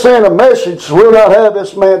 They send a message, we'll not have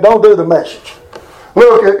this man. Don't do the message.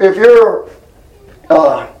 Look, if you're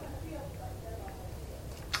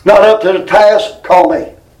not up to the task, call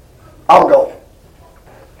me. I'll go.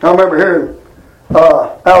 I remember hearing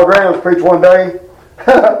Al Graham's preach one day.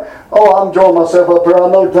 Oh, I'm enjoying myself up here. I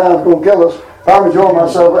know time's going to kill us. I'm enjoying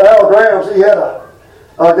myself. Al Graham's, he had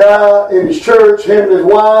a guy in his church, him and his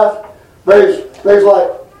wife. They's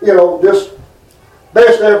like, you know, just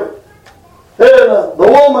best ever. And the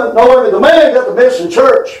woman, the man got the best in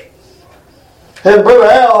church. And Brother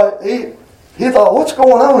Al, he thought, what's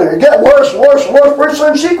going on here? It got worse and worse and worse. Pretty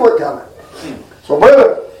soon she quit coming. So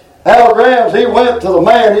Brother Al Grams, he went to the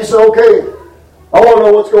man. He said, okay, I want to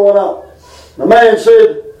know what's going on. The man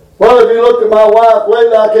said, well, if you looked at my wife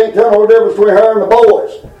lately, I can't tell no difference between her and the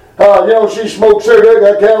boys. You know, she smoked cigarettes,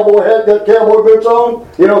 got cowboy hat, got cowboy boots on.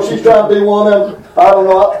 You know, she's trying to be one of them. I don't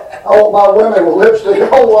know. I want my women with lipstick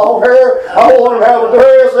on, long hair. I want them to have a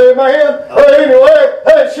dress, amen. But anyway,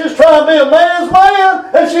 hey, she's trying to be a man's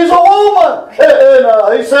man, and she's a woman.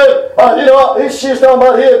 And he said, you know, she's talking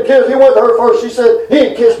about he had kissed. He went to her first. She said,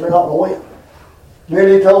 he ain't kissed me, not the wind. Then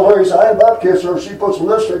he told her, he said, I ain't about to kiss her. She put some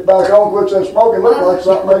lipstick back on, quit that smoking, look like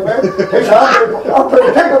something, amen. He said, I'm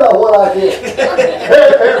pretty picky about what I did.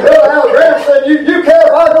 And Brother Al Graham said, you care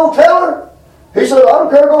if I go tell her? He said, I don't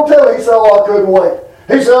care, go tell her. He said, oh, I couldn't wait.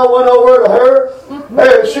 He said, I went over to her,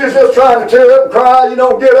 and she was just trying to tear up and cry, you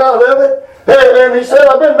know, get out of it. And he said,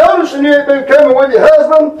 I've been noticing you ain't been coming with your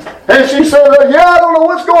husband. And she said, yeah, I don't know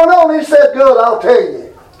what's going on. He said, good, I'll tell you.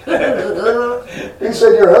 He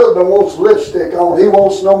said, your husband wants lipstick on. He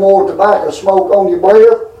wants no more tobacco smoke on your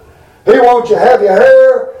breath. He wants you to have your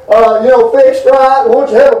hair, fixed right. He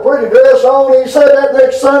wants you to have a pretty dress on. He said that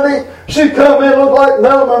next Sunday, she'd come in, look like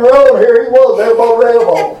Marilyn Monroe. Here he was, elbow to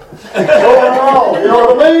elbow. Going on, you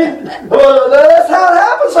know what I mean? But that's how it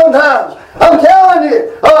happens sometimes. I'm telling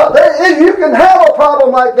you, you can have a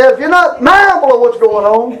problem like that if you're not mindful of what's going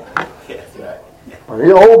on. That's right. Well,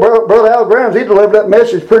 you know, old brother Al Grams, he delivered that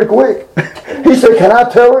message pretty quick. He said, "Can I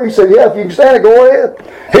tell her?" He said, "Yeah, if you can stand it, go ahead."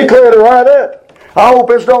 He cleared it right up. I hope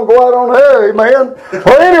this don't go out on the air, amen.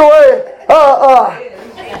 Well, anyway,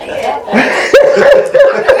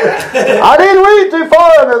 I didn't read too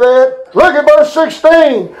far into that. Look at verse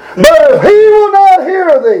 16. But if he will not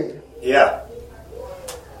hear thee, Yeah.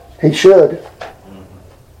 he should.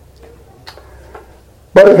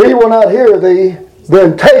 But if he will not hear thee,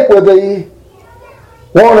 then take with thee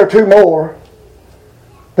one or two more,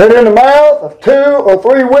 that in the mouth of 2 or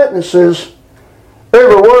 3 witnesses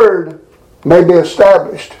every word may be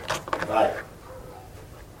established. Right.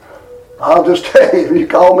 I'll just tell you, if you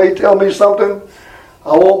call me, tell me something,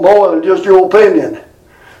 I want more than just your opinion.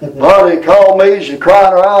 Bonnie called me, she's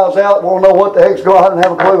crying her eyes out, won't know what the heck's going on, I didn't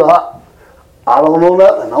have a clue. I don't know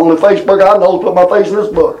nothing. Only Facebook I know is put my face in this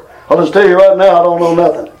book. I'll just tell you right now, I don't know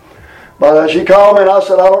nothing. But she called me and I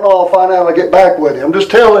said, I don't know, I'll find out when I get back with you. I'm just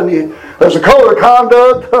telling you, there's a code of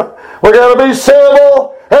conduct. We got to be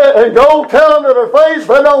civil. And go tell them to their face, if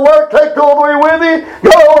it don't work, take 2 or 3 with you.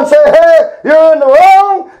 Go and say, hey, you're in the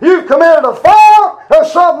wrong. You've committed a fault.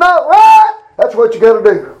 There's something not right. That's what you got to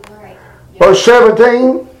do. Right. Verse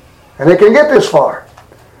 17, and it can get this far.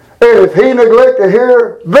 And if he neglect to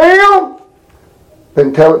hear them,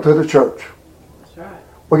 then tell it to the church. That's right.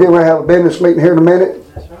 We're getting ready to have a business meeting here in a minute.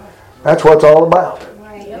 That's right. That's what it's all about.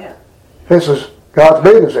 Right. Yeah. This is God's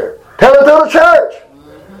business there. Tell it to the church.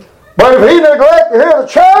 But if he neglect to hear the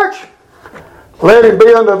church, let him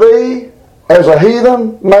be unto thee as a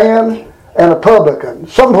heathen man and a publican.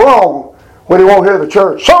 Something wrong when he won't hear the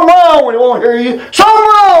church. Something wrong when he won't hear you. Something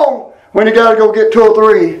wrong when you got to go get 2 or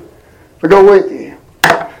 3 to go with you.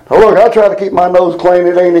 Now look, I try to keep my nose clean.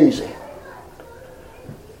 It ain't easy.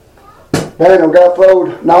 Daniel got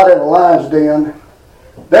thrown not in a lion's den.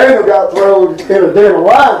 Daniel got thrown in a den of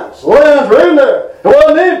lions. The lions were in there. It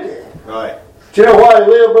wasn't empty. Right. Do you know why he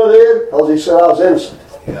lived, Brother Ed? Because he said, I was innocent.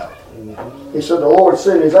 Yeah. He said, the Lord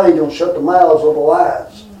sent his angel and shut the mouths of the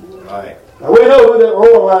lions. Right. Now, we know who that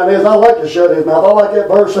roaring lion is. I like to shut his mouth. I like that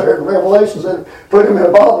verse there in Revelation said, put him in a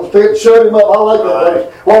bottomless pit, shut him up. I like that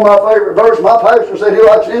verse. One of my favorite verses. My pastor said he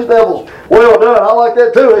likes his devils. Well done. I like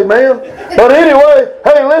that too, amen. But anyway,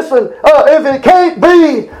 hey, listen, if it can't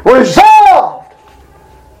be resolved,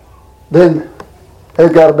 then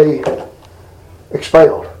they've got to be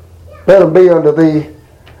expelled. Let them be unto thee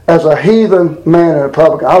as a heathen man and a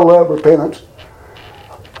publican. I love repentance.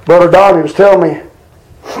 Brother Donnie was telling me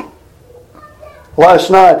last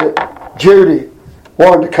night that Judy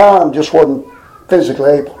wanted to come, just wasn't physically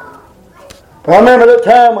able. But I remember that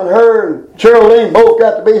time when her and Geraldine both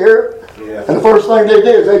got to be here. Yeah. And the first thing they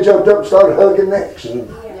did is they jumped up and started hugging necks.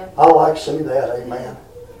 Yeah. I like to see that, amen.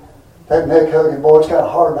 That neck hugging, boy, it's kind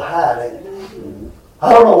of hard to hide, ain't it?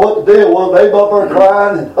 I don't know what the deal was. They both were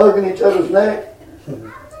crying and hugging each other's neck.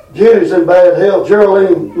 Judy's in bad health.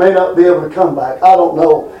 Geraldine may not be able to come back. I don't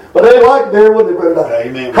know. But they like to be here, wouldn't they, Brother?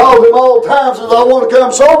 Amen. Called him all the time, says, I want to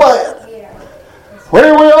come so bad.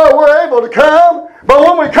 Here we are, we're able to come. But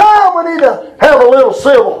when we come, we need to have a little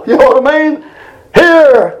civil. You know what I mean?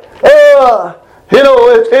 Here,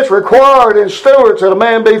 it's required in stewards that a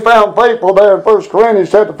man be found faithful there in 1 Corinthians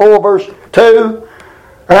chapter 4, verse 2.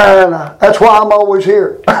 And that's why I'm always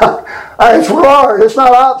here. It's required. It's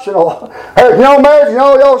not optional. Hey, can y'all imagine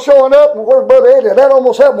y'all showing up and where's Brother Eddie? That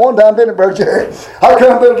almost happened one time, didn't it, Brother Jerry? I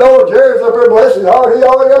come to the door, Jerry's up there, bless his heart. He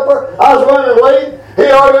already up there. I was running late. He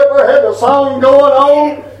already up there had the song going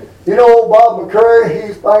on. You know, old Bob McCurry,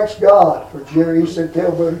 he thanks God for Jerry. He said,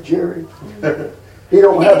 tell Brother Jerry, he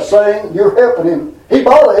don't have to sing. You're helping him. He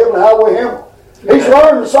bought a Heavenly Highway hymn. He's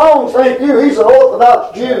learned the songs, thank you. He's an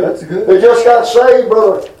Orthodox Jew. That's good. They just got saved,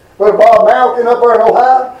 Brother Bob Malkin up there in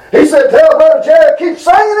Ohio. He said, tell Brother Jerry, keep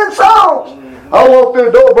singing them songs. I walked through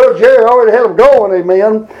the door, Brother Jerry already had them going,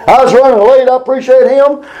 amen. I was running late, I appreciate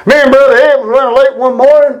him. Me and Brother Ed was running late one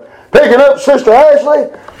morning, picking up Sister Ashley.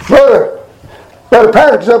 Brother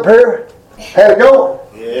Patrick's up here, had it going.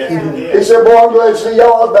 Yeah. He said, boy, I'm glad to see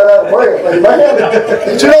y'all. I was about out of breath, amen.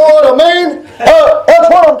 But you know what I mean? That's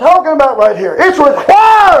what I'm talking about right here. It's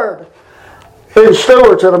required in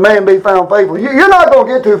stewards that a man be found faithful. You're not going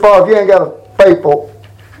to get too far if you ain't got a faithful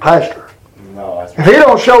pastor. No, that's If he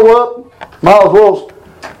don't show up, might as well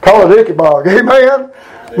call it Icky Bog. Amen?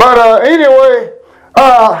 But anyway,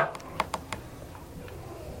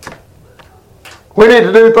 we need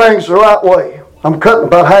to do things the right way. I'm cutting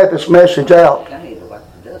about half this message out. I need to wipe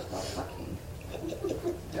the dust off my cane.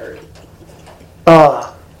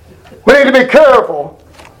 We need to be careful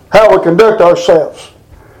how we conduct ourselves.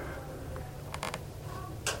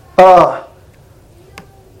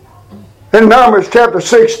 In Numbers chapter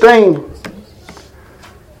 16,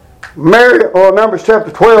 Numbers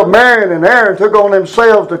chapter 12, Miriam and Aaron took on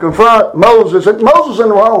themselves to confront Moses. And Moses in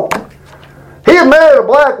the wrong. He had married a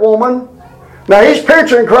black woman. Now he's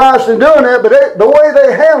picturing Christ and doing that, but the way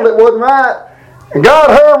they handled it wasn't right. And God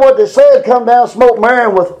heard what they said, come down, smote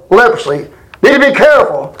Miriam with leprosy. Need to be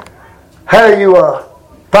careful how you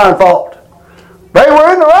find fault. They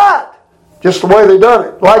were in the right, just the way they done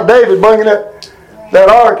it. Like David bringing that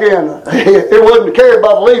ark in. It wasn't carried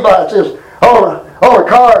by the Levites. It was on a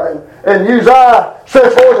cart. And Uzziah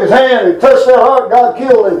set forth his hand and touched that ark. God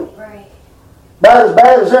killed him. Right. About as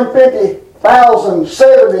bad as them 50,000,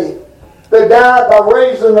 70 that died by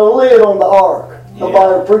raising the lid on the ark. Yeah.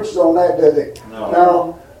 Nobody preaches on that, did they?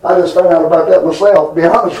 No. I just found out about that myself, to be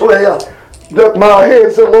honest with you. I ducked my head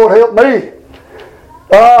and said, Lord, help me.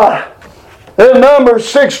 In Numbers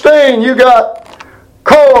 16, you got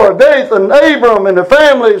Korah, Dathan, Abram, and the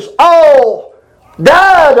families all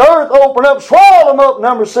died. The earth opened up, swallowed them up.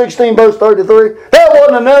 Numbers 16, verse 33. That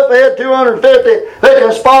wasn't enough. They had 250. They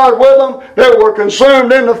conspired with them. They were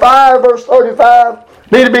consumed in the fire. Verse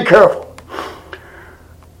 35. Need to be careful.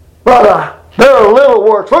 But there are little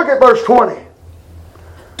works. Look at verse 20.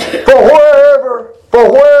 For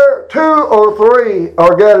where 2 or 3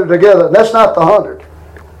 are gathered together, that's not the 100.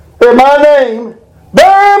 In my name, there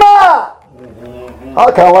am I.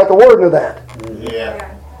 I kind of like the wording of that.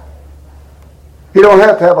 Yeah. You don't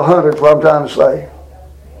have to have 100 is what I'm trying to say.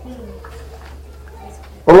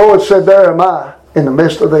 The Lord said, there am I in the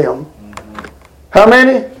midst of them. How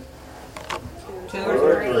many? 2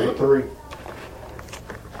 or 3. 3.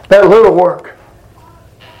 That little work.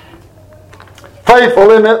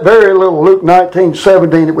 Faithful in that very little, Luke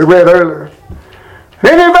 19:17 that we read earlier.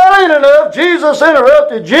 And if that ain't enough, Jesus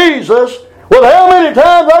interrupted Jesus with how many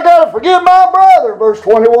times I got to forgive my brother, verse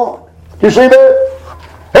 21. You see that?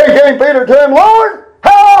 Here came Peter to him, Lord,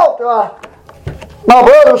 how oft my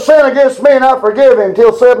brother sin against me and I forgive him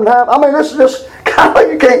till 7 times? I mean, this is just kind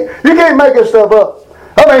of, you can't make this stuff up.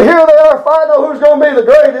 I mean, here they are fighting over who's going to be the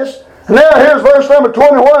greatest. And now here's verse number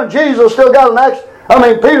 21. Jesus still got an axe.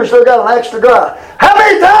 Peter still got an axe to grind. How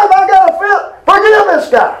many times I got to forgive this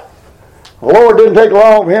guy? The Lord didn't take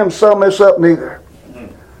long for him to sum this up neither.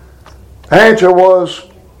 The answer was,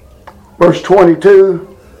 verse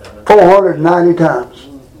 22, 490 times.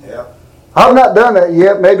 Yeah. I've not done that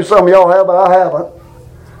yet. Maybe some of y'all have, but I haven't.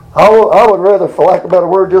 I would rather, for lack of a better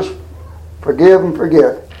word, just forgive and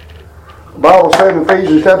forget. The Bible said in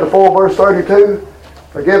Ephesians chapter 4, verse 32,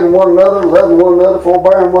 forgiving one another, loving one another,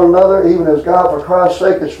 forbearing one another, even as God for Christ's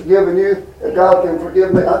sake has forgiven you. If God can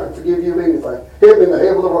forgive me, I can forgive you of anything. Hit me in the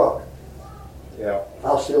head with a rock. Yeah.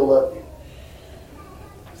 I'll still love you.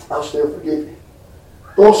 I'll still forgive you.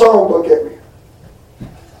 Throw a songbook at me.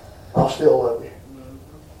 I'll still love you.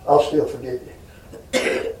 I'll still forgive you.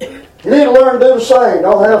 You need to learn to do the same.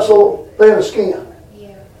 Don't have so thin a skin.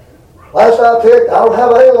 Yeah. Last I checked, I don't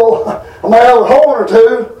have a halo. I may have a horn or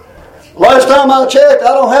two. Last time I checked, I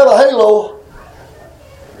don't have a halo.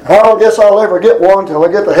 I don't guess I'll ever get one till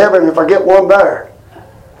I get to heaven, if I get one there.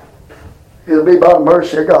 It'll be by the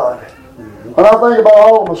mercy of God. When I think about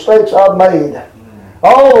all the mistakes I've made,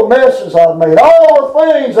 all the messes I've made, all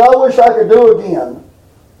the things I wish I could do again,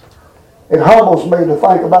 it humbles me to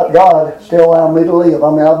think about God still allowing me to live.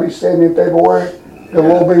 I'll be 70 in February. The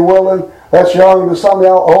Lord be willing. That's younger than some of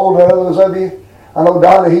y'all older, others of you. I know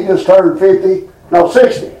Donnie, he just turned 50. No,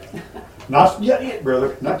 60. Not yet,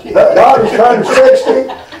 brother. Not yet. God is turning 60.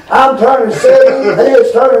 I'm turning 70. He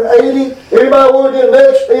is turning 80. Anybody want to get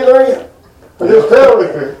next? Either end. I'm just telling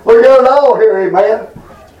you. We got it all here, amen.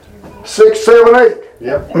 6, 7, 8.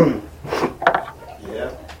 Yep.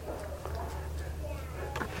 Yeah.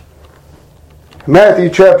 Matthew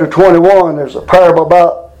chapter 21, there's a parable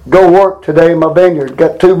about go work today in my vineyard.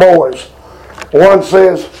 Got 2 boys. One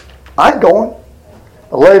says, I ain't going.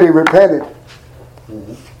 The lady repented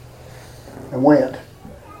and went.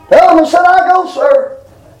 The other one said, I go, sir.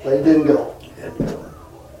 They didn't go.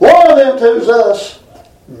 One of them two's us.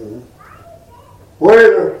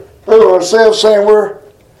 We're through ourselves saying we're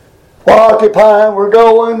occupying, we're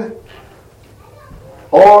going,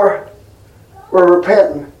 or we're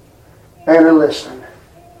repenting and are listening.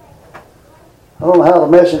 I don't know how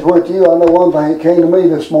the message went to you. I know one thing, it came to me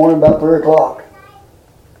this morning about 3 o'clock.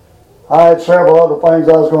 I had several other things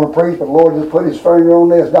I was going to preach, but the Lord just put His finger on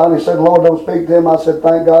this. Donnie said, Lord, don't speak to him. I said,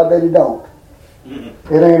 thank God that He don't.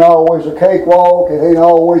 It ain't always a cakewalk. It ain't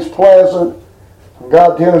always pleasant. When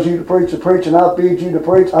God tells you to preach, and I feed you to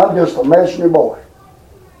preach. I'm just a messenger boy.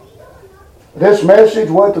 This message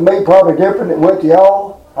went to me probably different than it went to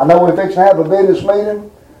y'all. I know we're fixing to have a business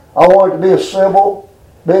meeting. I want it to be a civil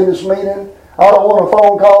business meeting. I don't want a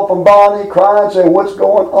phone call from Bonnie crying saying, what's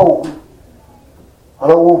going on? I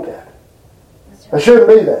don't want that. It shouldn't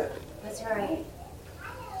be that. That's right.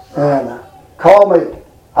 And call me.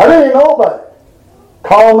 I didn't even know about it.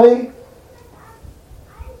 Call me.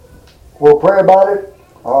 We'll pray about it,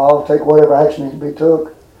 or I'll take whatever action needs to be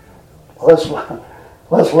took. Let's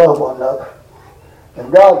love one another.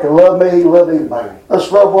 If God can love me, He can love anybody.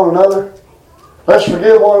 Let's love one another. Let's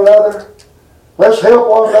forgive one another. Let's help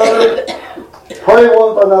one another. Pray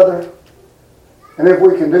one for another. And if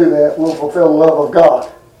we can do that, we'll fulfill the love of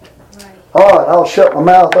God. Right. All right, I'll shut my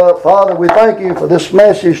mouth up. Father, we thank you for this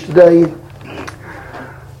message today.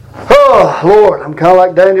 Oh, Lord, I'm kind of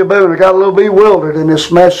like Daniel Boone. I got a little bewildered in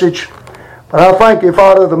this message. But I thank you,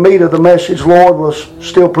 Father, the meat of the message, Lord, was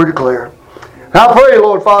still pretty clear. And I pray,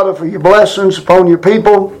 Lord, Father, for your blessings upon your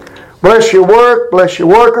people. Bless your work. Bless your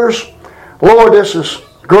workers. Lord, this is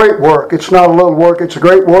great work. It's not a little work. It's a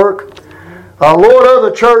great work. Lord,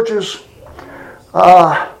 other churches,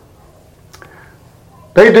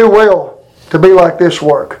 they do well to be like this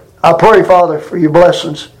work. I pray, Father, for your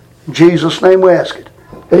blessings. In Jesus' name we ask it.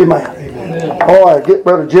 Amen. Amen. All right, get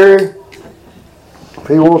Brother Jerry. If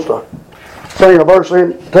he wants to sing a verse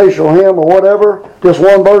invitational hymn or whatever, just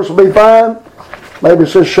one verse will be fine. Maybe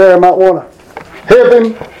Sister Sharon might want to help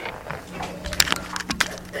him.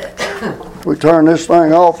 We turn this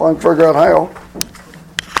thing off, I can figure out how.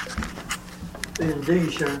 In D,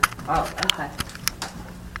 sir. Oh, okay.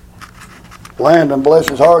 Landon, bless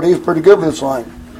his heart, he's pretty good with this thing.